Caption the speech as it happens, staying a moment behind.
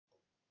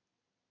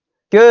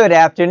Good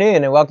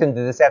afternoon and welcome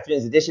to this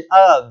afternoon's edition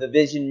of the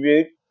Vision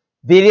Root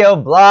video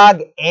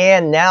blog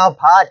and now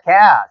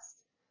podcast.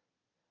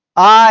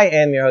 I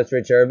am your host,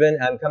 Rich Urban.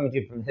 I'm coming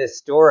to you from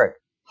historic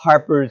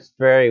Harpers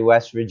Ferry,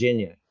 West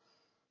Virginia.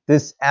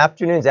 This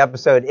afternoon's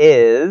episode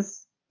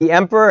is The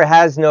Emperor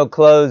Has No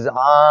Clothes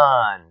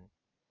On,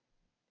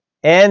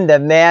 End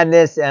of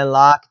Madness and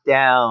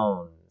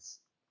Lockdowns.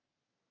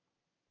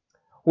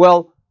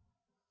 Well,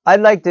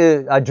 I'd like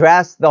to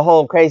address the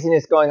whole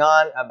craziness going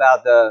on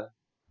about the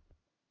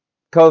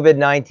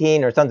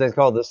COVID-19, or sometimes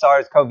called the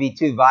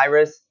SARS-CoV-2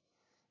 virus.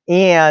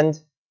 And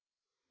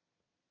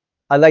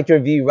I'd like to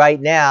review right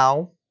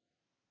now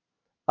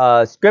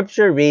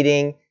scripture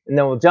reading, and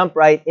then we'll jump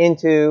right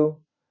into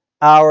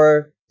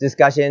our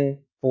discussion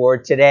for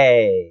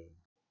today.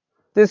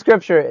 This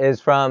scripture is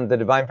from the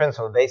Divine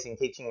Principle Basing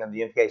Teaching of the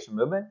Unification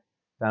Movement,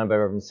 founded by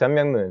Reverend Sun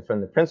Myung Moon,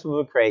 from the Principle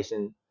of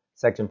Creation,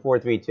 section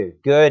 432,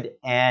 Good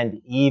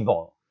and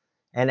Evil.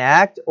 An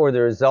act or the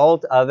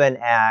result of an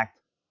act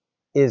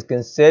is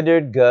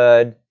considered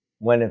good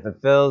when it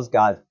fulfills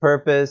God's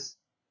purpose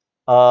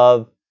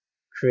of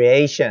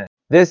creation.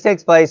 This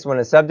takes place when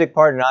a subject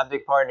part and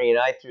object partner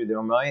unite through the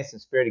harmonious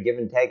and spirit of give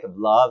and take of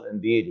love and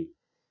beauty,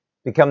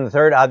 become the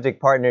third object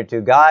partner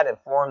to God, and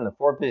form the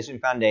four-position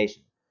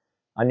foundation.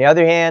 On the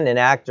other hand, an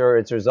act or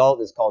its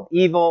result is called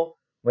evil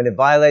when it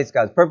violates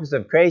God's purpose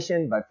of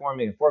creation by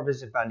forming a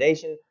four-position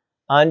foundation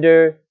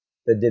under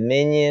the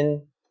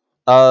dominion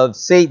of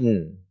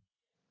Satan.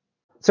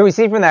 So we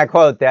see from that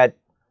quote that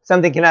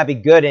something cannot be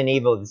good and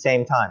evil at the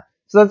same time.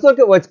 So let's look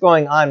at what's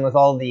going on with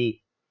all the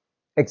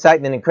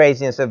excitement and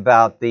craziness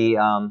about the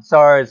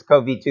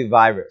SARS-CoV-2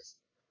 virus.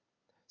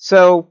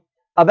 So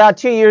about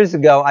 2 years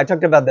ago, I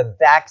talked about the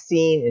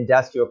vaccine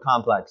industrial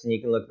complex, and you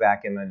can look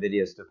back in my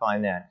videos to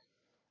find that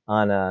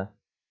on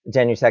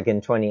January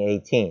 2nd,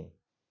 2018.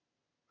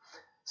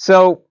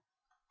 So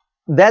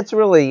that's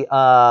really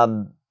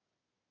something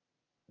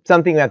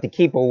we have to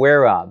keep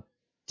aware of.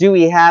 Do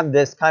we have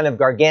this kind of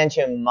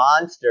gargantuan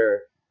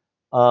monster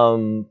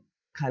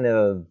kind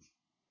of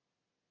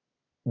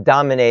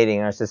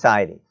dominating our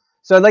society?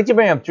 So I'd like to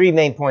bring up three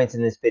main points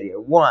in this video.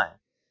 One,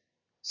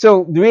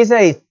 so the reason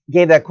I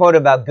gave that quote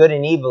about good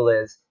and evil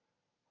is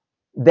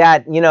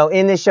that,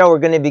 in this show we're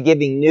going to be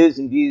giving news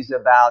and views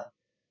about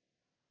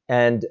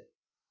and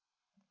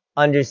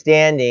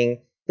understanding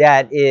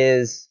that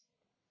is,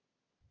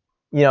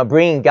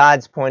 bringing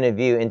God's point of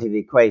view into the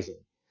equation.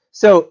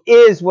 So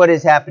is what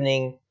is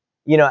happening,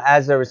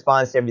 as a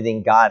response to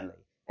everything godly?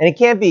 And it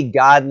can't be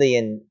godly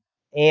and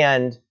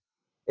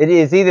it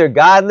is either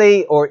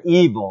godly or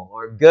evil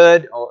or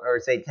good or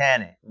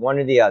satanic, one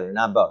or the other,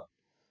 not both.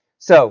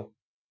 So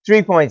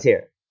 3 points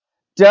here.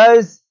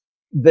 Do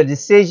the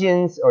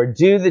decisions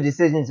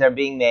that are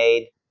being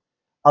made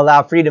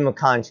allow freedom of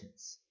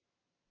conscience?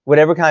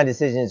 Whatever kind of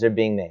decisions are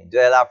being made, do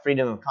they allow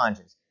freedom of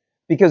conscience?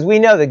 Because we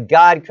know that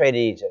God created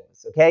each of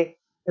us, okay?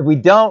 If we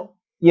don't,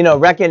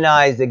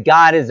 recognize that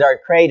God is our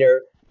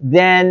creator,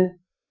 then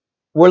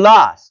we're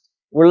lost.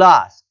 We're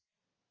lost.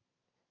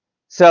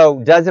 So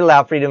does it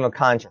allow freedom of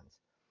conscience?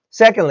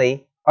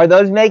 Secondly, are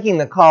those making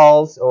the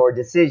calls or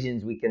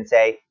decisions, we can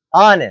say,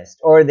 honest,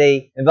 or are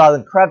they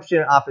involving corruption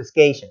or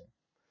obfuscation?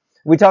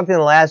 We talked in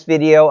the last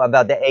video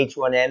about the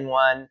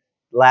H1N1,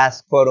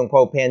 last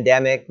quote-unquote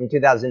pandemic from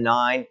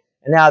 2009,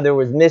 and how there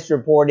was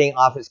misreporting,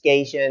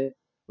 obfuscation,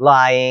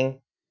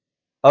 lying.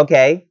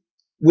 Okay,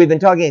 we've been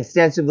talking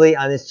extensively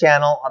on this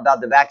channel about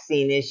the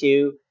vaccine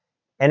issue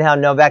and how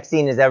no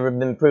vaccine has ever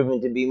been proven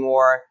to be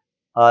more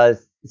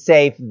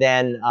safe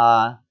than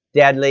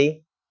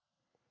deadly.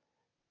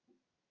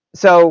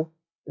 So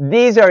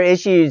these are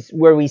issues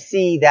where we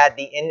see that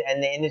the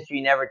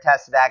industry never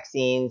tests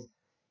vaccines,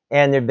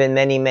 and there have been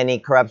many, many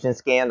corruption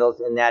scandals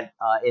in that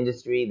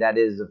industry, that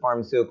is the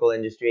pharmaceutical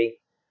industry.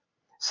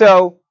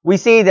 So we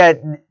see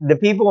that the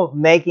people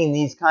making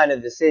these kind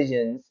of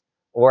decisions,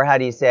 or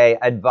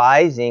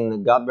advising the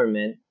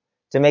government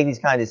to make these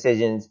kind of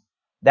decisions,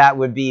 that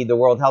would be the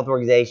World Health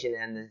Organization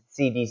and the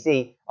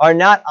CDC, are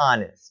not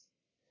honest.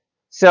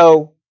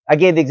 So I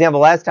gave the example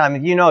last time,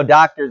 if you know a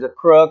doctor's a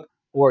crook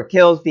or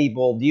kills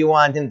people, do you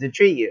want him to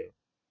treat you?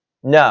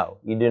 No,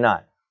 you do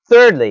not.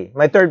 Thirdly,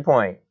 my third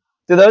point,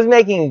 to those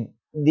making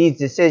these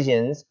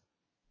decisions,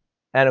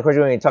 and of course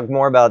we're going to talk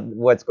more about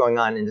what's going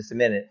on in just a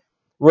minute,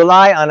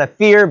 rely on a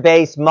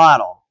fear-based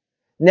model.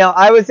 Now,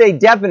 I would say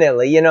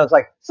definitely, it's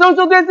like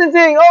social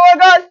distancing, oh my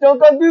gosh,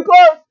 don't come too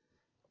close.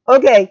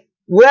 Okay,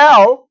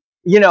 well,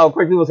 of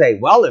course people say,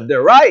 well, if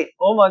they're right,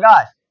 oh my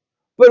gosh.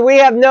 But we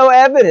have no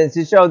evidence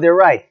to show they're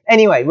right.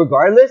 Anyway,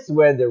 regardless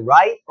whether they're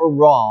right or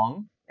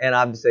wrong, and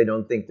obviously I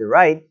don't think they're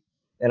right,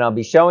 and I'll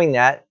be showing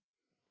that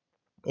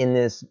in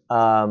this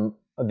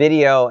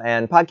video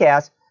and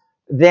podcast,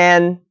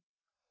 then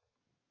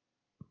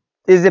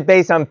is it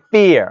based on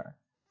fear?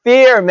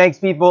 Fear makes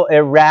people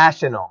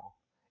irrational.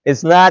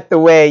 It's not the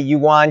way you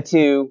want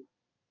to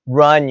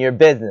run your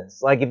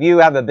business. Like if you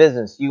have a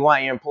business, you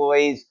want your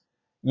employees,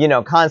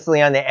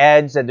 constantly on the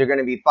edge that they're going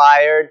to be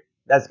fired.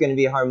 That's going to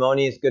be a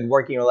harmonious, good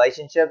working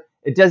relationship.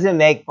 It doesn't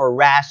make for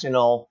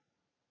rational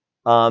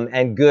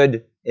and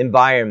good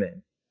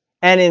environment.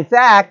 And in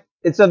fact,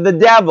 it's of the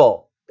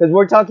devil, because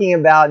we're talking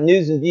about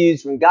news and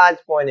views from God's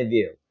point of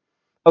view.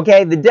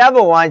 Okay, the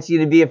devil wants you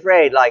to be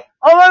afraid, like,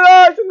 oh my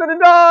gosh, I'm going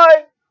to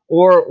die,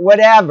 or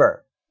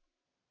whatever.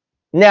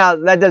 Now,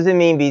 that doesn't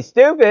mean be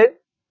stupid,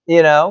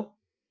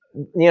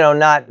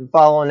 not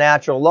follow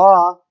natural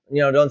law,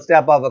 don't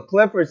step off a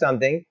cliff or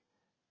something.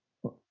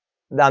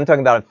 I'm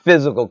talking about a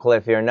physical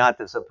cliff here, not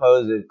the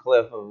supposed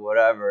cliff of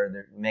whatever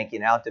they're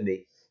making out to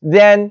be.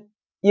 Then,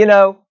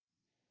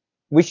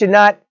 we should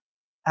not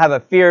have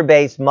a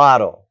fear-based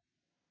model.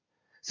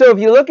 So if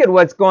you look at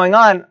what's going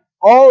on,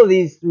 all of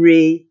these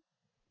three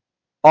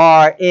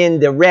are in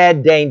the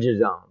red danger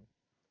zone.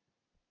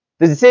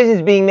 The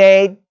decisions being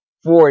made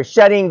for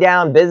shutting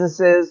down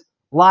businesses,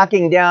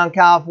 locking down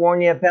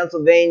California,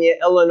 Pennsylvania,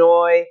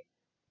 Illinois,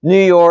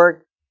 New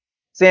York,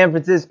 San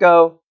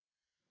Francisco,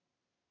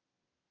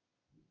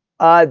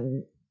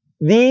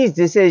 these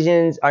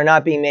decisions are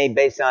not being made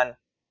based on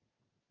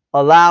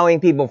allowing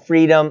people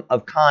freedom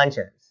of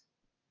conscience.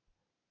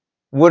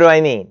 What do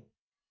I mean?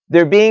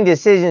 There being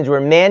decisions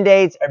where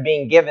mandates are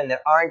being given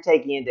that aren't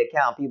taking into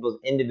account people's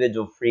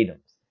individual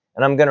freedoms.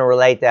 And I'm going to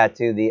relate that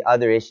to the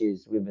other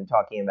issues we've been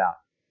talking about.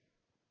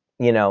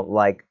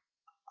 Like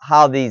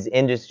how these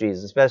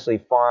industries, especially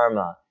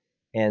pharma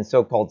and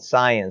so-called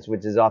science,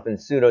 which is often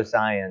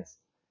pseudoscience,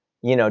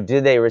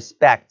 do they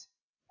respect,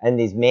 and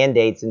these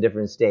mandates in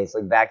different states,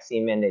 like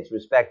vaccine mandates,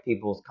 respect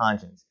people's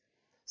conscience?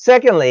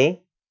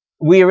 Secondly,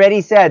 we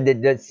already said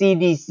that the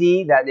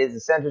CDC, that is the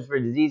Centers for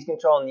Disease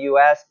Control in the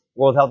U.S.,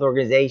 World Health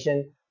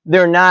Organization,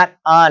 they're not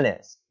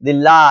honest. They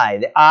lie.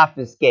 They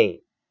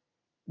obfuscate.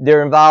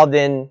 They're involved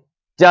in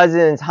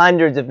dozens,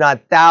 hundreds, if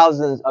not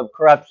thousands of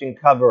corruption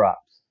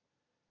cover-ups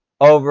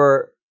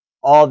over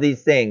all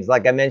these things,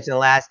 like I mentioned in the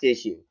last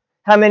issue.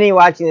 How many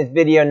watching this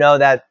video know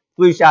that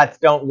flu shots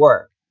don't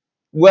work?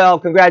 Well,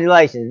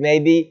 congratulations.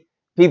 Maybe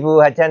people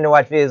who tend to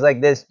watch videos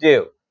like this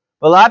do.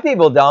 But a lot of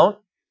people don't.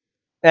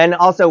 And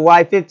also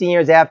why 15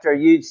 years after a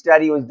huge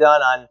study was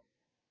done on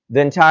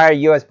the entire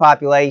U.S.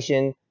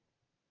 population,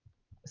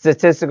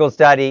 statistical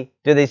study,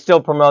 do they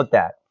still promote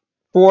that?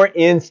 For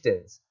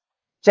instance,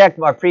 check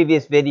my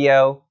previous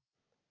video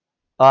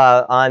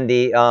on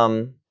the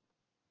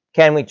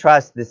can we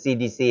trust the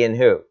CDC and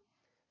who?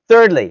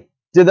 Thirdly,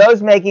 do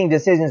those making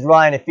decisions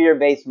rely on a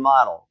fear-based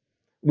model?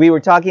 We were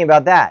talking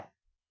about that.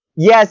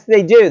 Yes,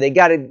 they do. They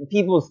got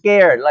people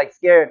scared.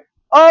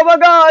 Oh my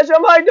gosh, I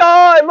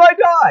might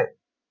die.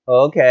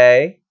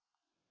 Okay,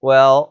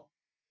 well,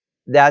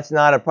 that's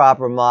not a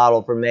proper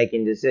model for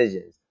making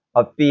decisions.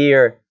 A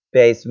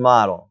fear-based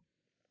model.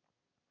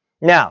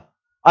 Now,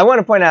 I want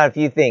to point out a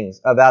few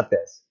things about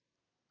this.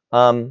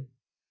 One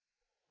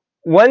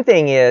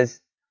thing is,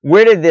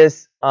 where did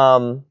this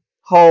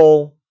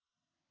whole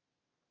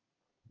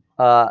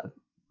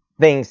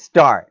thing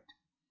start?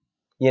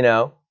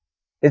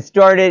 It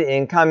started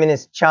in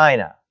communist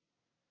China.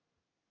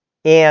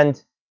 And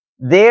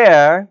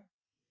there,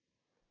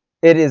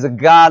 it is a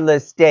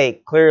godless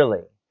state,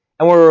 clearly.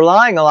 And we're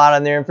relying a lot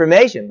on their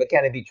information. But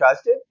can it be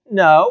trusted?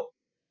 No.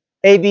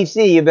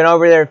 ABC, you've been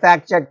over there to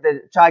fact check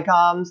the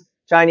Chi-Coms,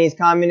 Chinese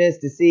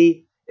communists, to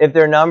see if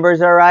their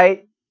numbers are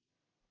right?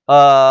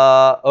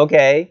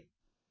 Okay.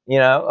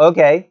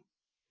 Okay.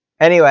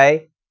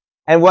 Anyway,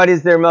 and what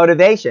is their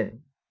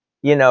motivation,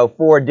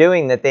 for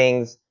doing the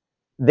things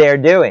they're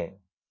doing?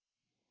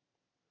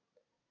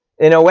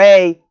 In a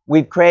way,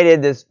 we've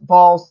created this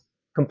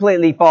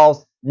completely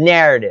false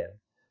narrative.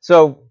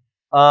 So,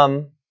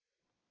 right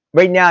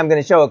now I'm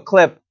going to show a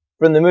clip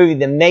from the movie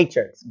The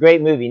Matrix.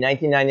 Great movie,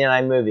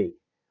 1999 movie,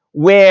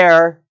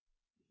 where,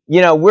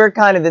 we're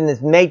kind of in this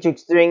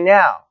Matrix thing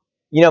now.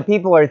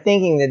 People are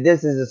thinking that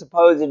this is a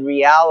supposed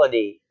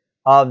reality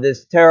of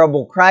this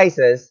terrible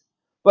crisis,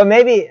 but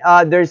maybe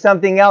there's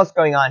something else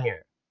going on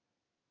here.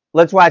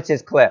 Let's watch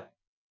this clip.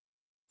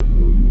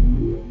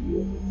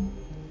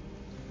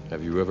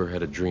 Have you ever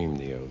had a dream,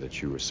 Neo,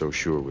 that you were so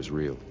sure was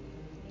real?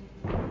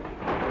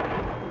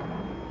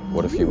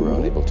 What if you were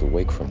unable to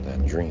wake from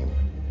that dream?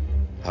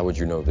 How would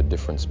you know the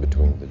difference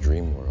between the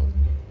dream world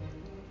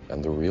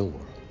and the real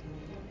world?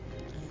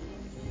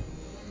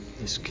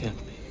 This can't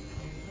be.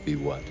 Be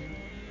what?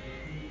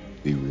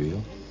 Be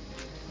real?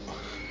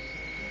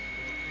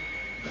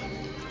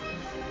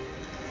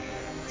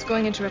 It's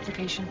going into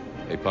replication.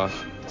 APOC?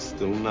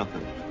 Still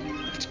nothing.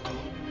 Let's go.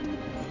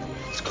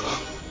 Let's go.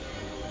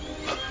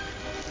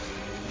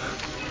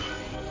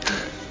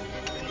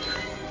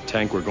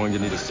 Tank, we're going to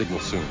need a signal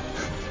soon.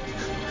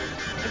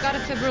 I got a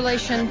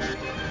fibrillation.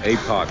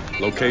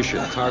 APOC,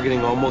 location. Targeting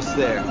almost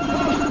there.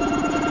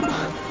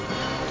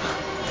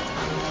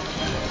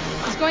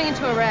 He's going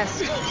into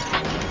arrest.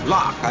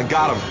 Lock, I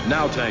got him.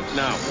 Now, Tank,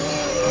 now.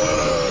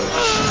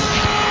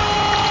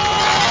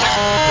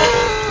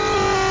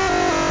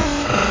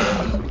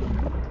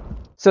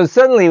 So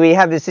suddenly we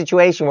have this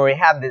situation where we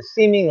have this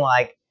seeming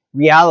like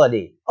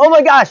reality. Oh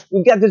my gosh,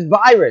 we've got this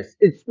virus.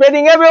 It's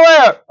spreading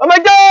everywhere. Oh my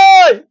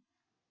God!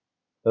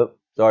 Oh,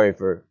 sorry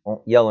for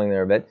yelling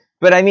there a bit.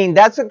 But I mean,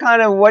 that's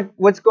kind of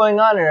what's going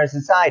on in our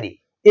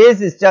society. Is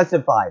this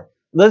justified?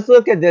 Let's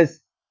look at this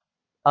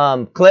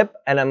clip,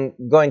 and I'm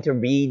going to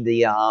read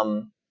the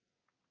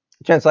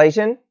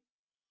translation.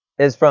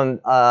 It's from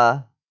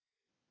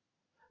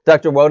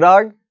Dr.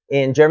 Wodarg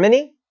in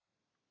Germany.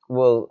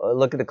 We'll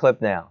look at the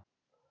clip now.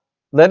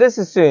 Let us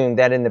assume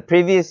that in the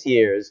previous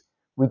years,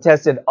 we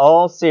tested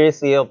all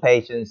seriously ill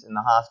patients in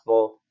the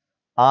hospital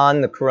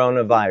on the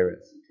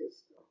coronavirus.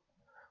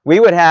 We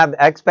would have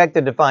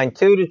expected to find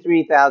 2,000 to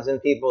 3,000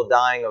 people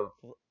dying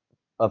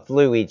of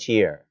flu each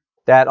year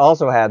that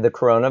also had the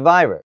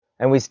coronavirus.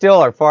 And we still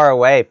are far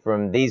away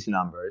from these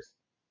numbers.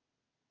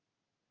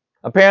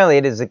 Apparently,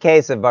 it is the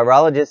case that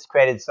virologists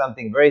created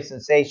something very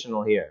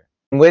sensational here.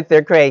 And with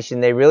their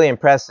creation, they really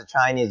impressed the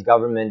Chinese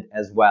government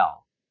as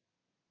well.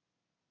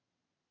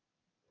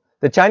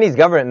 The Chinese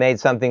government made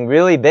something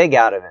really big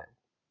out of it.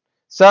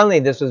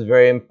 Suddenly, this was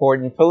very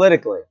important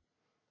politically,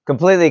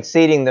 completely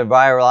exceeding the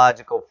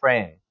virological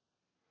frame.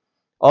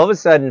 All of a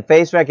sudden,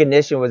 face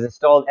recognition was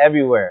installed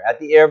everywhere, at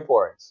the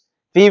airports.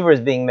 Fever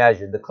is being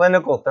measured. The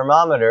clinical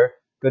thermometer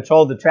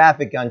controlled the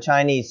traffic on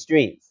Chinese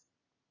streets.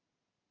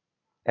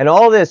 And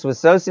all this was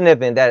so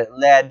significant that it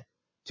led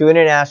to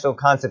international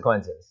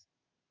consequences.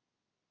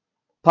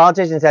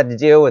 Politicians had to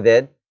deal with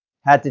it,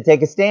 had to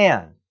take a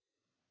stand.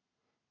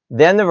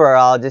 Then the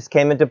virologists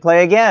came into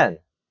play again.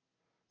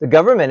 The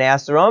government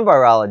asked their own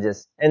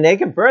virologists, and they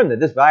confirmed that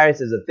this virus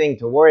is a thing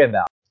to worry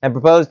about, and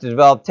proposed to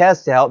develop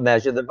tests to help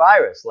measure the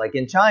virus, like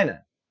in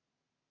China.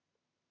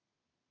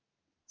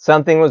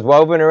 Something was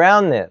woven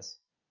around this.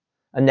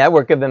 A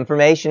network of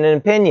information and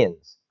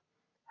opinions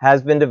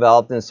has been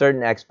developed in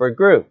certain expert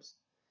groups.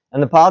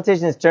 And the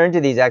politicians turned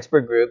to these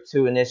expert groups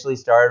who initially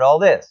started all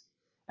this.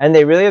 And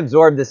they really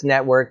absorbed this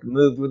network,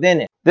 moved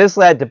within it. This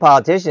led to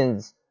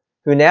politicians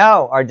who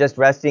now are just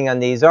resting on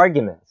these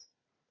arguments,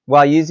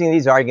 while using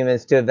these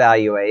arguments to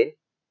evaluate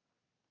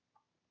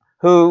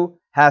who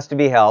has to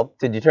be helped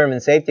to determine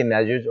safety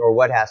measures or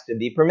what has to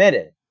be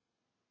permitted.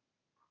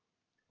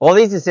 All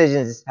these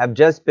decisions have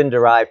just been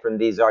derived from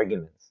these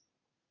arguments,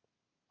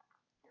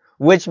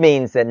 which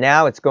means that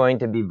now it's going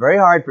to be very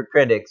hard for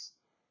critics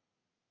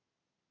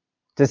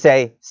to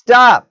say,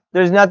 stop,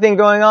 there's nothing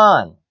going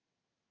on.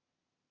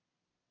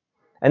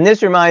 And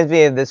this reminds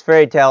me of this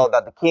fairy tale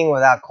about the king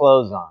without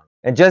clothes on.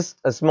 And just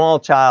a small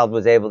child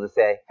was able to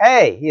say,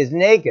 hey, he is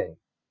naked.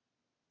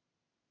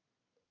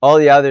 All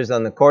the others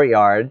on the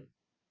courtyard,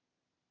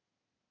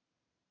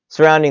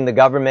 surrounding the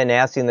government,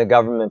 asking the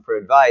government for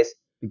advice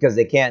because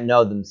they can't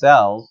know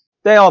themselves,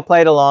 they all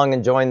played along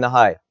and joined the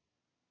hype.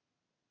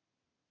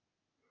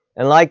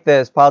 And like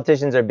this,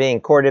 politicians are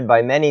being courted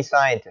by many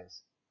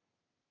scientists.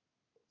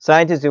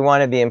 Scientists who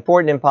want to be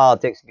important in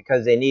politics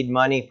because they need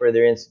money for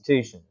their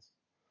institutions.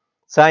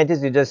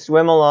 Scientists who just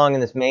swim along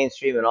in this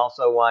mainstream and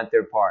also want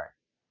their part.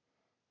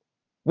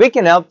 We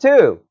can help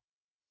too.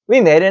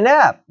 We made an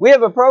app. We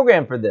have a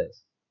program for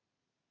this.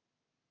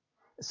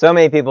 So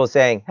many people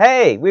saying,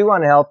 hey, we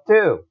want to help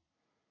too,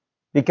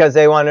 because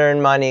they want to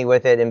earn money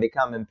with it and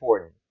become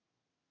important.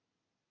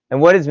 And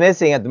what is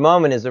missing at the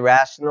moment is a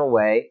rational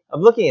way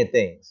of looking at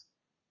things.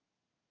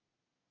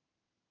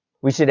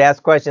 We should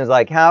ask questions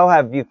like, how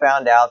have you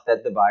found out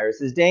that the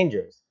virus is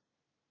dangerous?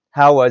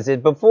 How was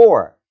it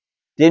before?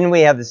 Didn't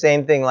we have the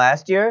same thing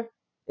last year?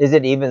 Is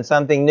it even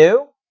something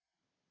new?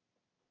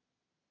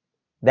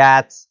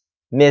 That's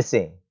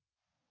missing.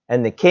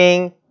 And the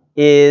king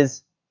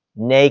is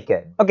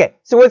naked. Okay,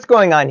 so what's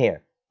going on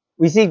here?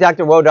 We see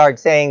Dr. Wodarg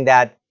saying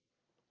that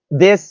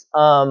this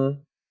was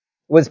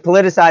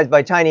politicized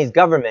by Chinese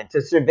government to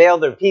surveil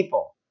their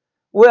people.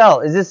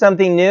 Well, is this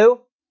something new?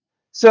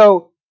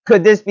 So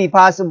could this be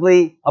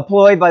possibly a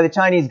ploy by the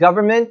Chinese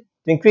government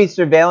to increase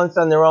surveillance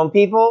on their own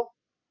people?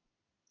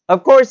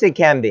 Of course it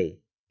can be.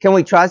 Can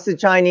we trust the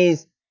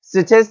Chinese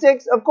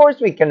statistics? Of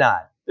course we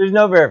cannot. There's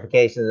no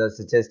verification of those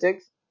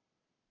statistics.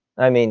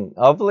 I mean,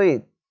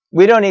 hopefully,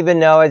 we don't even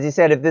know, as he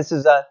said, if this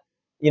is a,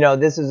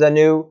 this is a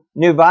new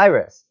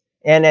virus.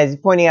 And as he's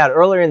pointing out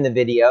earlier in the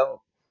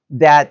video,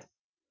 that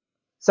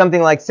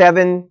something like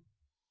 7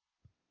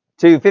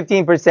 to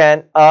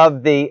 15%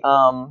 of the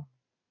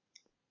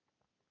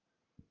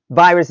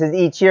viruses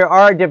each year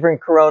are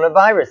different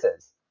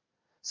coronaviruses.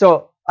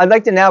 So I'd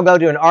like to now go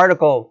to an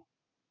article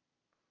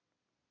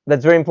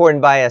that's very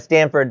important by a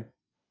Stanford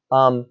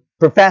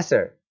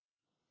professor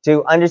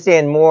to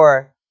understand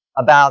more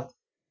about,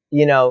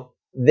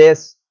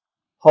 this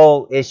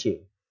whole issue.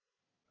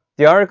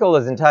 The article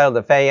is entitled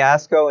 "The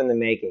Fiasco in the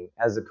Making.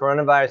 As the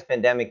Coronavirus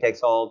Pandemic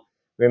Takes Hold,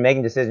 We're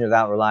Making Decisions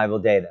Without Reliable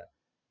Data,"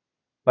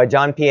 by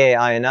John P.A.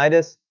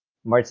 Ioannidis,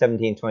 March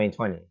 17,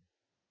 2020.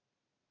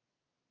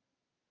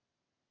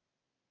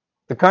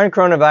 The current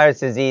coronavirus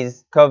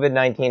disease,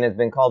 COVID-19, has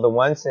been called a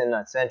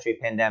once-in-a-century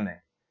pandemic,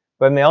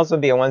 but it may also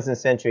be a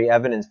once-in-a-century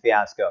evidence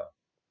fiasco.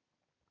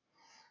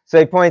 So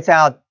he points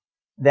out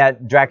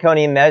that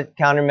draconian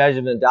countermeasures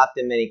have been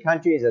adopted in many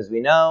countries, as we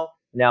know.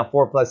 Now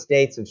 4+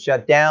 states have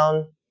shut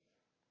down.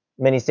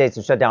 Many states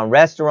have shut down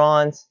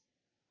restaurants.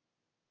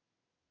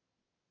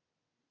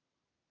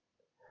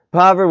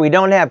 However, we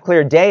don't have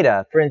clear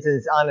data, for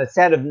instance, on a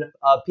set of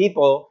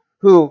people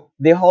who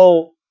the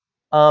whole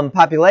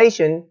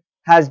population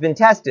has been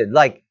tested.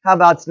 Like, how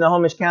about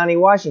Snohomish County,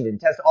 Washington?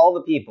 Test all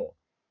the people.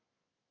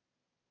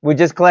 We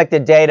just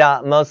collected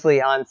data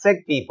mostly on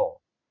sick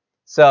people.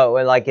 So,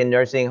 like in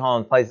nursing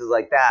homes, places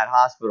like that,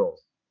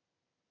 hospitals.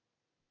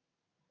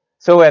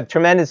 So we have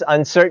tremendous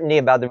uncertainty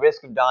about the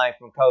risk of dying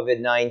from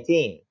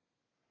COVID-19.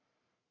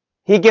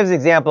 He gives an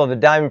example of the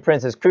Diamond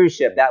Princess cruise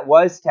ship that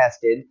was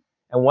tested,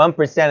 and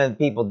 1% of the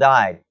people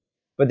died.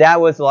 But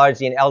that was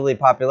largely an elderly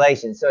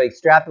population. So he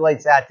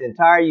extrapolates that to the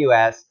entire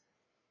U.S.,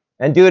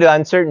 and due to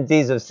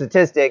uncertainties of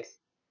statistics,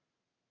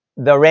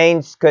 the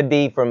range could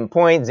be from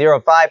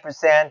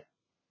 0.05%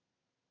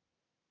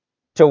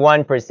 to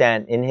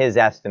 1% in his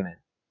estimate.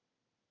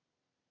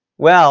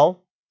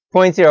 Well,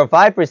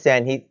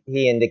 0.05%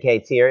 he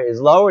indicates here is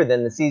lower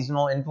than the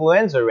seasonal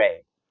influenza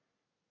rate.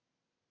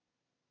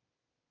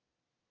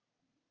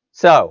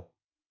 So,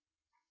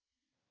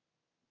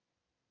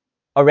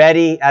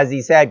 already, as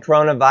he said,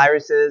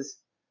 coronaviruses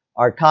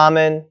are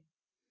common,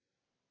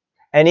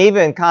 and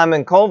even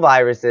common cold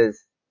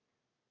viruses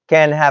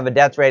can have a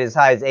death rate as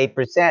high as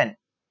 8%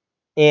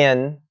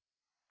 in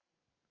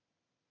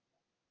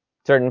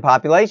certain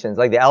populations,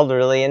 like the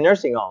elderly in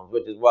nursing homes,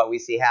 which is what we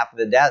see half of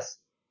the deaths,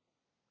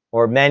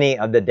 or many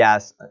of the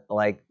deaths,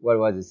 like,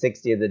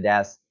 60 of the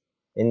deaths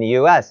in the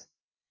U.S.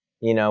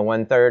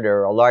 1/3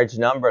 or a large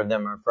number of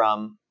them are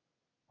from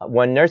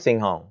one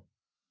nursing home.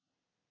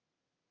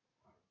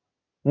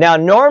 Now,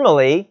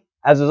 normally,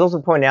 as was also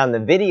pointed out in the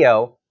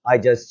video I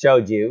just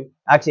showed you,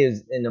 actually it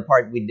was in the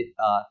part we did,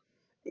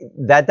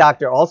 that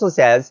doctor also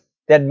says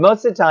that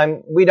most of the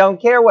time we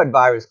don't care what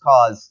virus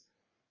caused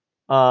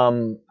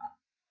a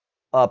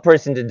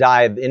person to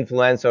die of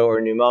influenza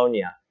or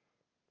pneumonia,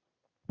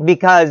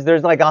 because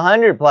there's like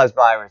 100 plus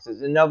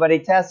viruses and nobody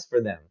tests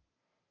for them.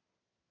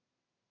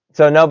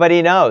 So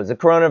nobody knows. The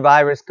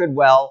coronavirus could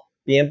well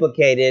be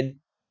implicated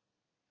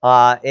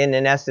in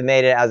an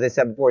estimated, as I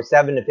said before,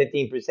 7 to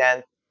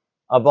 15%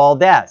 of all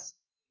deaths.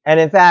 And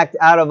in fact,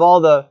 out of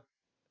all the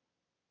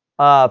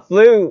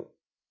flu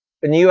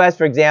in the U.S.,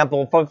 for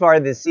example, so far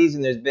this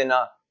season, there's been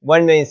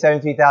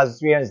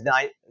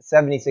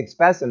 1,073,376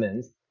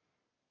 specimens.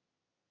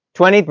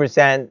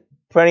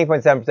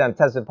 20.7%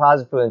 tested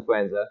positive for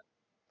influenza.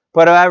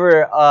 But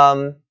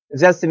however,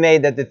 it's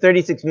estimated that the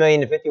 36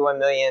 million to 51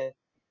 million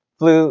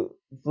flu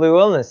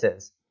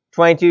illnesses,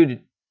 22 to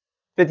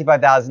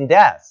 55,000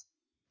 deaths.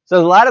 So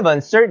there's a lot of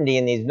uncertainty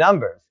in these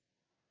numbers.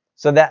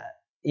 So that,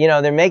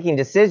 they're making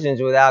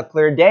decisions without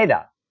clear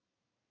data.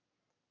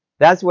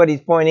 That's what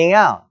he's pointing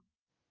out.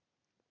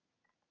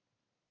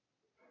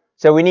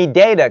 So we need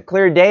data,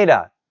 clear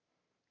data.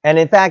 And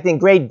in fact, in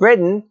Great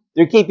Britain,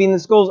 they're keeping the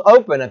schools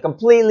open, a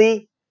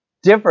completely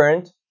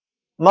different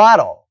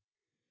model.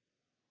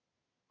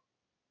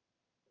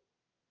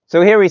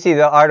 So here we see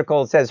the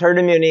article. It says, herd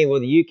immunity, will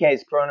the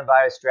UK's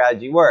coronavirus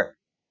strategy work?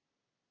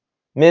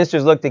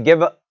 Ministers look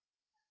to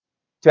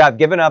have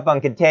given up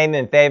on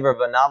containment in favor of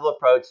a novel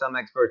approach some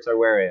experts are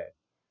wary of.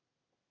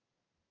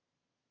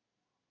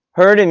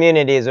 Herd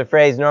immunity is a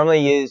phrase normally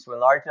used when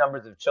large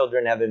numbers of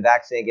children have been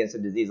vaccinated against a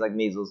disease like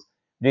measles,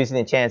 reducing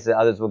the chance that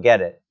others will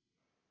get it.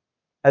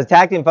 As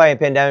tactic in fighting a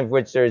pandemic for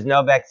which there is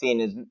no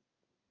vaccine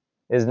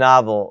is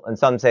novel, and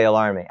some say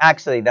alarming.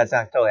 Actually, that's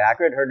not totally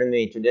accurate. Herd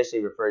immunity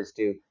traditionally refers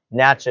to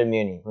natural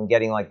immunity from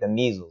getting like the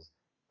measles.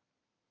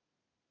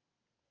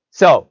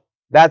 So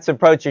that's the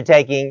approach you're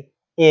taking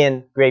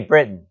in Great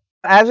Britain.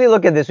 As we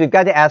look at this, we've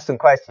got to ask some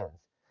questions.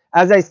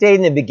 As I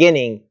stated in the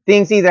beginning,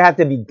 things either have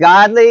to be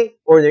godly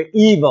or they're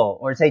evil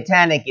or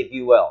satanic, if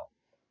you will.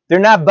 They're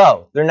not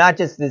both. They're not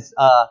just this,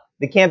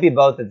 they can't be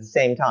both at the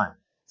same time.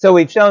 So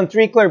we've shown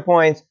 3 clear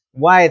points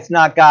why it's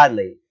not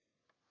godly.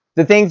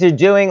 The things you're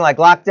doing, like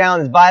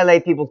lockdowns,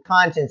 violate people's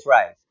conscience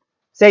rights.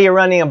 Say you're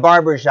running a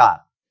barber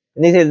shop,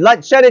 and they say,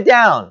 shut it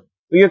down.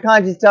 But your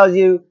conscience tells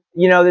you,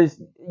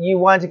 you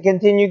want to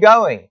continue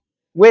going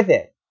with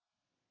it.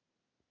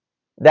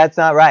 That's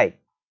not right.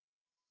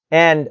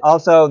 And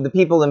also, the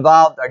people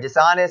involved are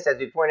dishonest, as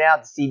we pointed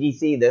out, the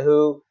CDC, the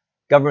WHO,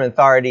 government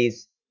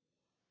authorities,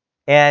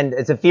 and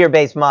it's a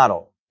fear-based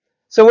model.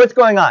 So what's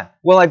going on?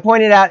 Well, I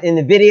pointed out in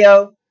the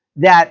video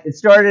that it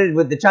started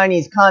with the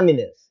Chinese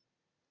communists.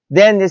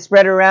 Then this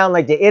spread around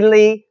like to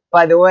Italy.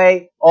 By the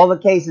way, all the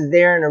cases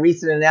there in a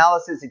recent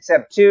analysis,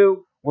 except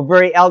 2, were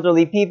very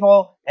elderly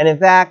people. And in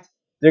fact,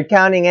 they're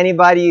counting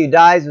anybody who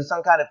dies with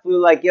some kind of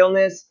flu-like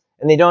illness,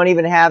 and they don't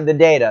even have the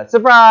data.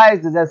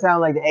 Surprise! Does that sound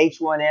like the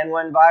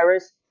H1N1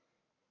 virus?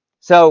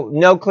 So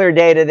no clear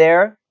data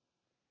there.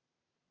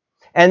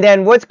 And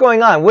then what's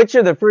going on? Which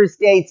are the first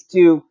states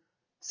to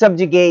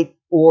subjugate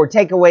or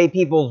take away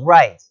people's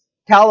rights?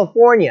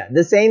 California,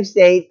 the same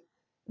state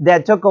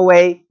that took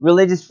away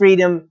religious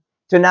freedom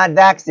to not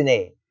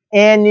vaccinate.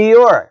 And New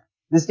York,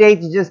 the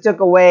state that just took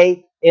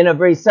away, in a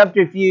very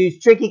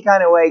subterfuge, tricky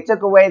kind of way,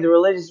 took away the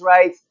religious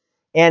rights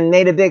and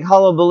made a big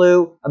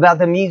hullabaloo about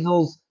the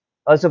measles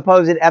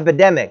supposed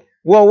epidemic.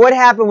 Well, what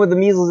happened with the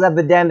measles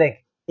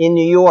epidemic in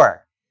New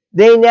York?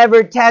 They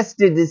never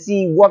tested to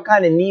see what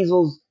kind of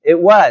measles it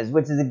was,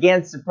 which is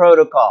against the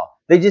protocol.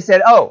 They just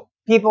said, oh,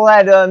 people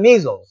had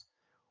measles.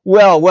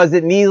 Well, was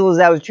it measles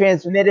that was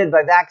transmitted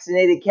by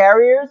vaccinated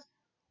carriers?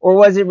 Or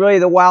was it really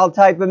the wild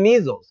type of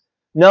measles?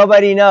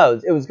 Nobody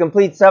knows. It was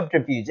complete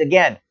subterfuge.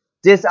 Again,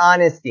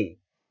 dishonesty.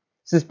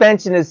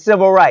 Suspension of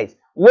civil rights.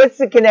 What's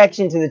the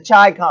connection to the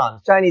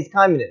Chi-Coms, Chinese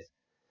communists?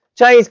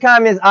 Chinese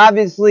communists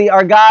obviously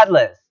are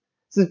godless.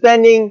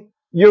 Suspending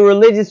your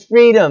religious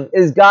freedom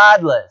is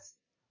godless.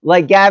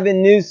 Like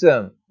Gavin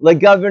Newsom, like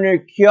Governor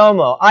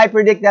Cuomo. I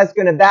predict that's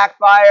going to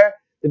backfire.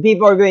 The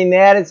people are going to be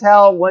mad as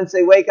hell once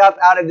they wake up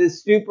out of this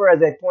stupor,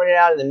 as I pointed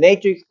out in the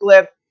Matrix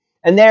clip.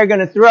 And they're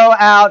going to throw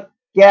out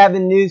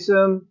Gavin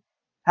Newsom,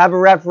 have a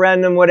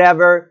referendum,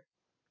 whatever,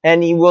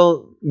 and he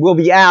will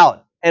be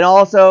out. And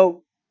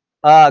also,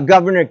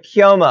 Governor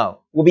Cuomo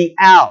will be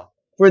out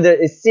for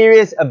the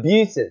serious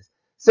abuses.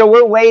 So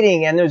we're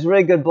waiting, and there's a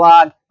really good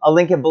blog. I'll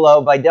link it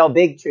below by Del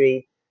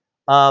Bigtree.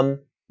 I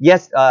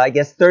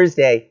guess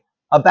Thursday,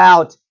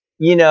 about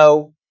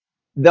the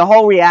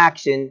whole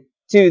reaction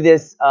to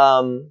this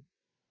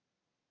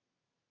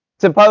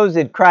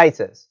supposed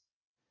crisis.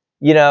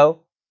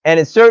 And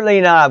it's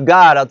certainly not of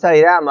God. I'll tell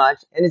you that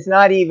much. And it's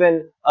not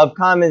even of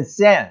common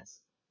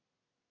sense.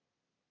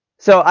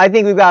 So I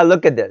think we've got to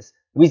look at this.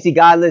 We see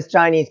godless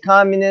Chinese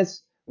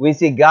communists. We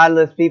see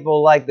godless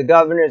people like the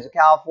governors of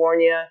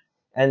California,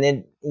 and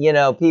then,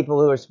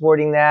 people who are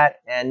supporting that,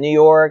 and New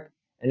York,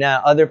 and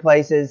now other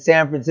places.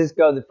 San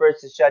Francisco, the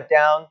first to shut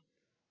down.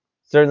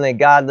 Certainly a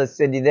godless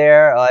city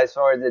there, as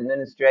far as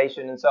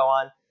administration and so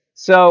on.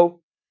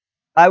 So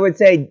I would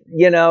say,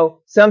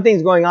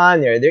 something's going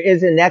on there. There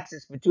is a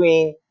nexus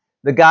between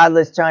the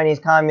godless Chinese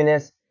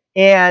communists,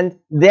 and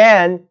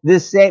then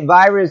this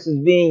virus is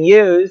being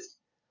used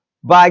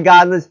by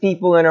godless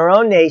people in our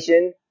own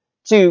nation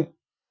to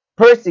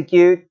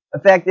persecute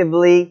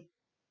effectively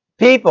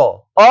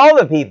people, all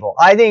the people.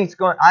 I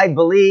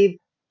believe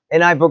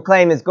and I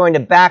proclaim it's going to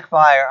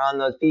backfire on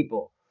those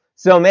people.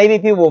 So maybe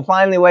people will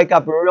finally wake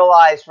up and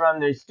realize from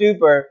their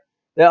stupor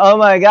that, oh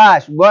my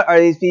gosh, what are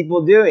these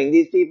people doing?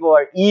 These people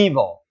are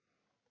evil.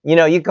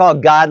 You call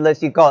it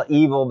godless, you call it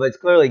evil, but it's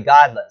clearly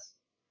godless.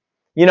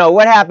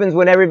 What happens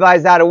when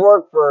everybody's out of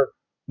work for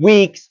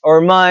weeks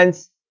or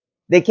months?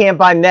 They can't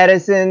buy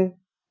medicine.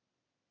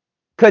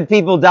 Could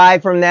people die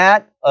from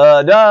that?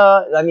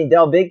 Duh. I mean,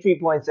 Del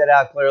Bigtree points that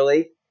out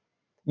clearly.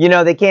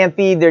 They can't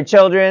feed their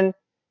children.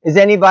 Is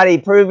anybody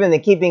proven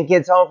that keeping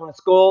kids home from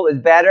school is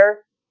better?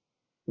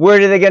 Where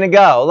are they going to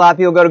go? A lot of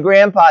people go to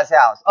grandpa's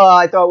house. Oh,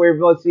 I thought we were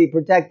supposed to be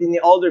protecting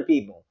the older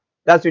people.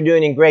 That's what they're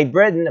doing in Great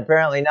Britain,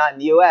 apparently not in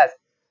the U.S.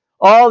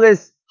 All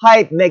this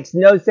hype makes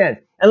no sense.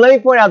 And let me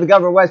point out the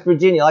governor of West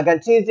Virginia. Like on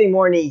Tuesday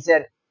morning, he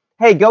said,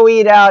 hey, go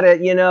eat out at,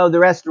 the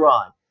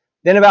restaurant.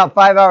 Then about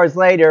 4 hours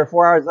later,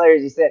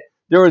 he said,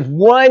 there was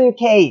one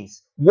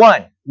case,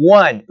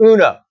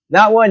 uno,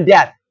 not one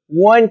death,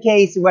 one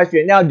case in West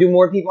Virginia. Now, do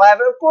more people have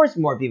it? Of course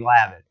more people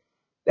have it.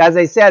 As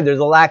I said, there's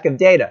a lack of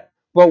data.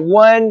 But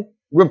one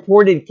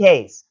reported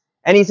case.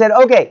 And he said,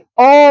 okay,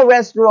 all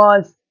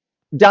restaurants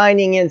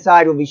dining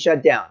inside will be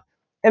shut down.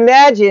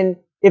 Imagine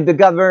if the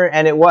governor,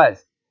 and it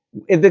was,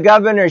 if the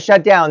governor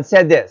shut down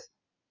said this.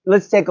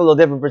 Let's take a little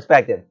different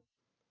perspective.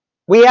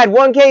 We had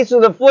one case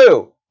of the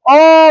flu.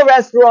 All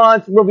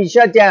restaurants will be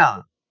shut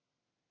down.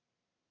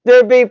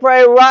 There'd be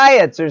probably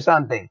riots or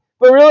something.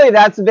 But really,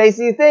 that's the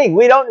basic thing.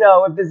 We don't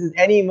know if this is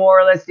any more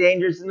or less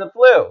dangerous than the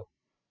flu.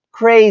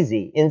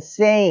 Crazy,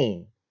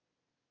 insane,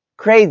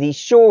 crazy.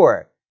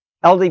 Sure,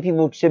 elderly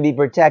people should be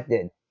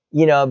protected.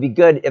 It'd be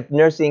good if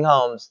nursing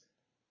homes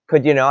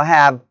could,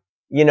 have,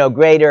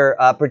 greater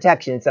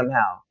protection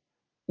somehow.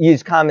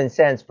 Use common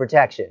sense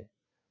protection.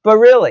 But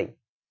really,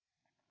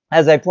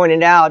 as I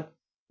pointed out,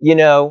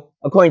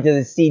 according to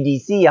the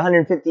CDC,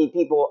 150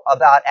 people,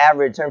 about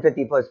average,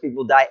 150 plus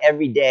people die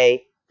every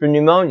day from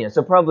pneumonia.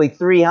 So probably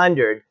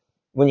 300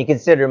 when you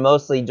consider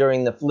mostly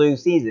during the flu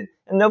season.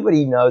 And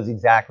nobody knows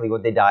exactly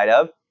what they died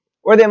of.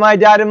 Or they might have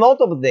died of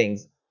multiple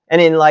things.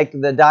 And in, like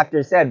the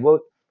doctor said,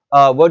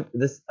 not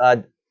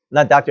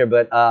doctor,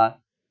 but,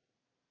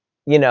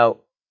 Mr.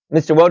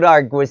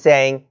 Wodarg was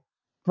saying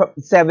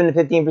 7 to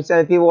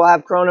 15% of people will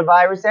have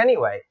coronavirus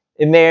anyway.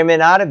 It may or may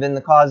not have been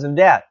the cause of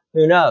death.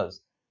 Who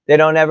knows? They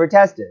don't ever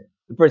test it.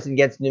 The person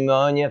gets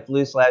pneumonia,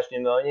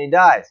 flu/pneumonia, he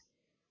dies.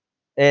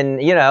 And,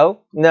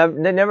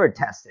 they never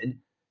tested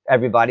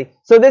everybody.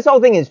 So this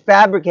whole thing is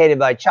fabricated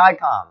by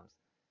Chi-Coms.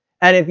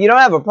 And if you don't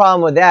have a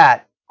problem with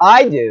that,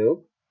 I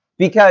do.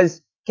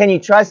 Because can you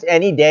trust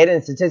any data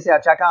and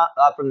statistics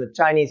from the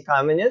Chinese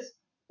communists?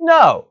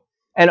 No.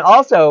 And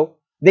also,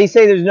 they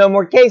say there's no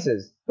more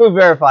cases. Who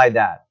verified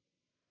that?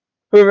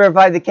 Who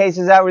verified the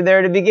cases that were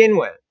there to begin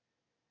with?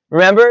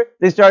 Remember,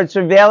 they started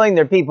surveilling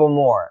their people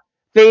more.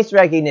 Face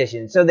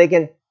recognition, so they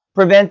can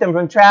prevent them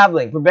from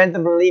traveling, prevent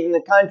them from leaving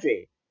the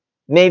country.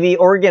 Maybe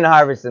organ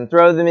harvest them,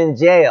 throw them in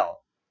jail.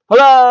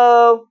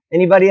 Hello?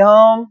 Anybody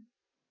home?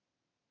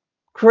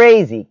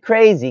 Crazy,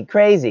 crazy,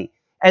 crazy.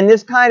 And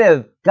this kind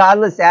of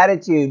godless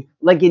attitude,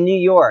 like in New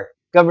York,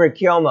 Governor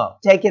Cuomo,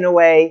 taking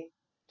away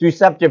through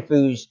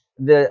subterfuge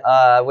the,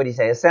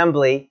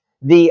 assembly,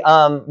 the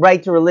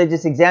right to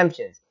religious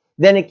exemptions.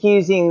 Then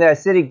accusing the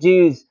Hasidic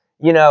Jews,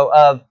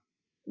 of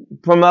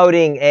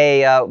promoting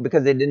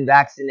because they didn't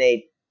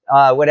vaccinate,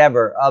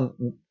 whatever,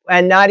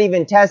 and not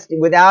even testing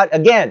without,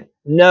 again,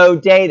 no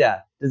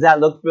data. Does that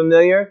look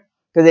familiar?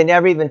 Because they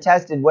never even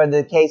tested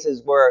whether the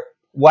cases were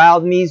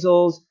wild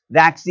measles,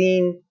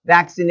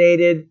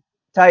 vaccinated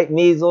type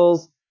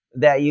measles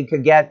that you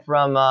could get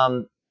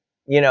from,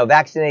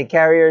 vaccinated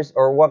carriers,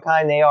 or what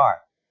kind they are.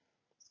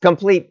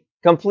 Complete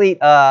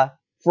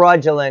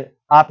fraudulent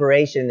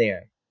operation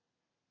there.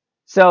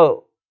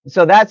 So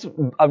that's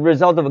a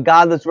result of a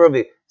godless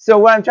worldview. So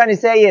what I'm trying to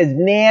say is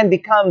man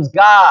becomes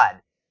God.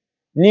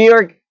 New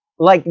York,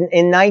 like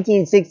in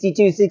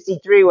 1962,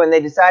 63, when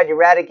they decided to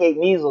eradicate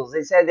measles,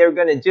 they said they were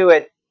going to do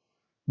it,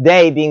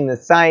 they being the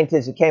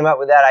scientists who came up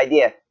with that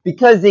idea,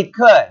 because they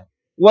could.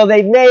 Well,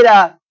 they made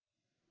a,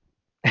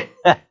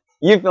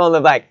 you fill in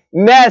the blank,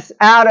 mess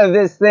out of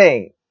this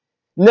thing.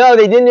 No,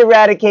 they didn't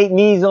eradicate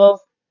measles.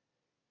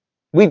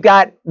 We've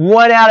got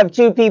 1 out of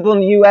 2 people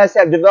in the U.S.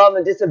 have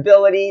development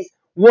disabilities.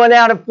 1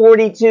 out of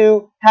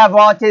 42 have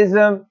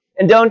autism.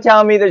 And don't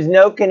tell me there's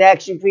no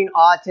connection between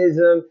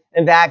autism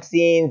and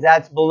vaccines.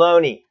 That's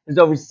baloney. There's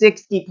over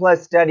 60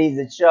 plus studies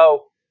that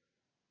show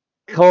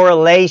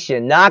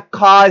correlation, not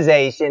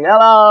causation.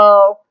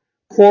 Hello?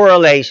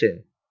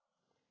 Correlation.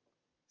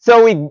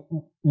 So we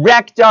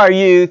wrecked our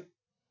youth,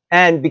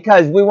 and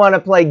because we want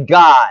to play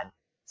God.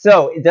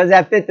 So does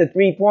that fit the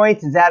 3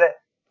 points? Is that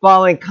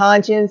following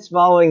conscience,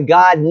 following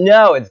God?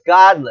 No, it's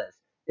godless.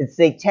 It's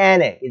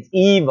satanic. It's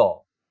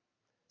evil.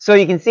 So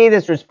you can see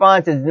this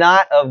response is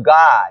not of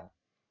God.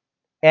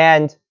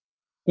 And,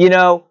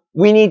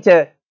 we need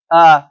to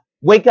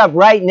wake up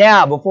right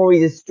now before we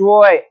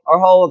destroy our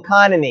whole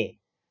economy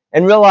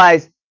and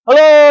realize,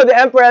 hello, the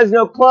emperor has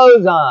no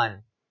clothes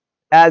on,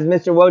 as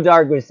Mr.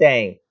 Wodarg was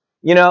saying.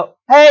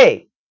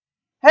 Hey,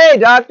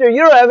 doctor,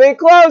 you don't have any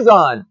clothes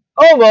on.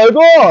 Oh my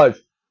gosh.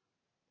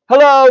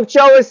 Hello,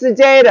 show us the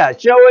data.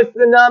 Show us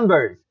the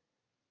numbers.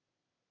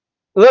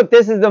 Look,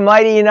 this is the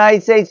mighty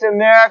United States of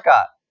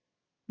America.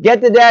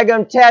 Get the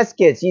daggum test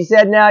kits. You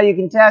said now you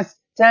can test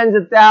tens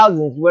of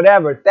thousands,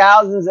 whatever,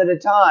 thousands at a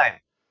time.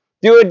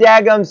 Do a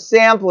daggum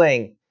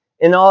sampling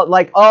in all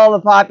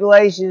the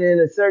population in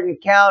a certain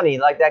county,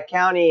 like that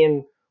county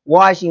in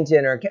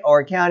Washington or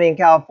a county in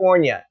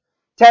California.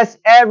 Test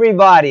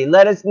everybody.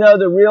 Let us know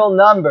the real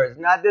numbers,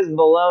 not this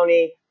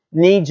baloney,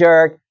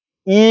 knee-jerk,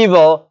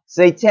 evil,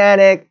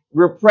 satanic,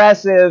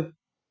 repressive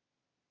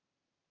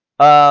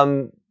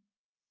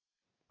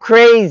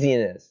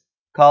craziness.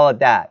 Call it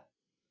that.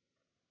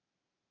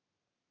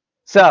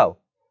 So,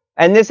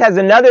 and this has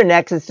another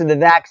nexus to the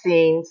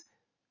vaccines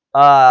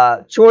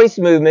choice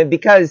movement,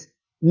 because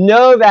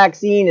no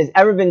vaccine has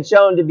ever been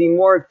shown to be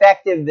more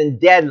effective than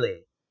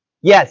deadly.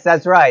 Yes,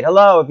 that's right.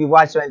 Hello, if you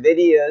watched my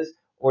videos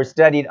or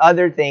studied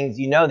other things,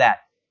 you know that.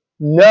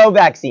 No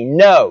vaccine,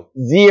 zero,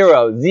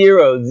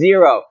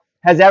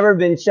 has ever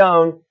been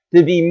shown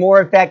to be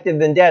more effective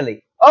than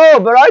deadly. Oh,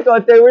 but I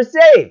thought they were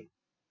safe.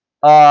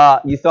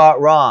 You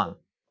thought wrong.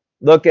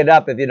 Look it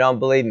up if you don't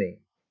believe me.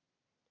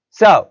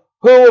 So,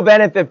 who will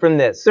benefit from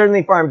this?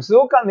 Certainly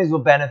pharmaceutical companies will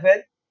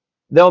benefit.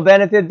 They'll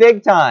benefit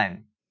big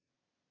time.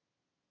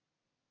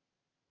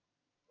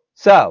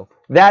 So,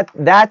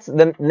 that's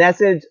the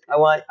message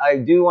I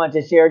do want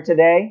to share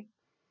today.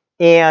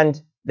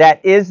 And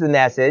that is the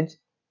message.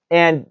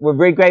 And we're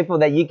very grateful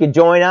that you could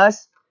join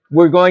us.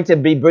 We're going to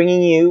be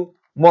bringing you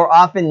more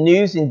often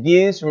news and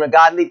views from a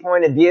godly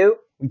point of view.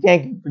 We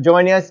thank you for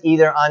joining us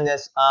either on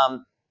this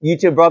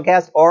YouTube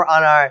broadcast or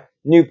on our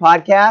new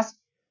podcast.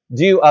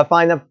 Do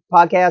find the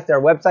podcast at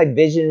our website,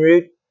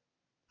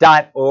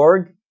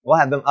 visionroot.org. We'll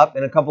have them up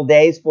in a couple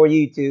days for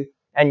you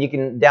and you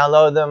can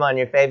download them on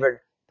your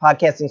favorite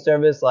podcasting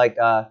service like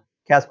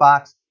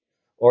Castbox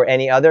or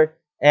any other.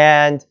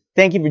 And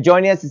thank you for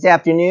joining us this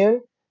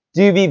afternoon.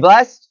 Do be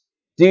blessed.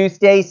 Do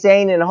stay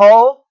sane and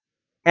whole.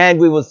 And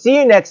we will see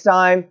you next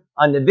time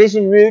on the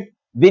Vision Root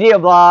video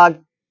blog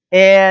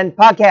and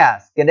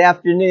podcast. Good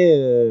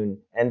afternoon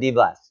and be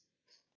blessed.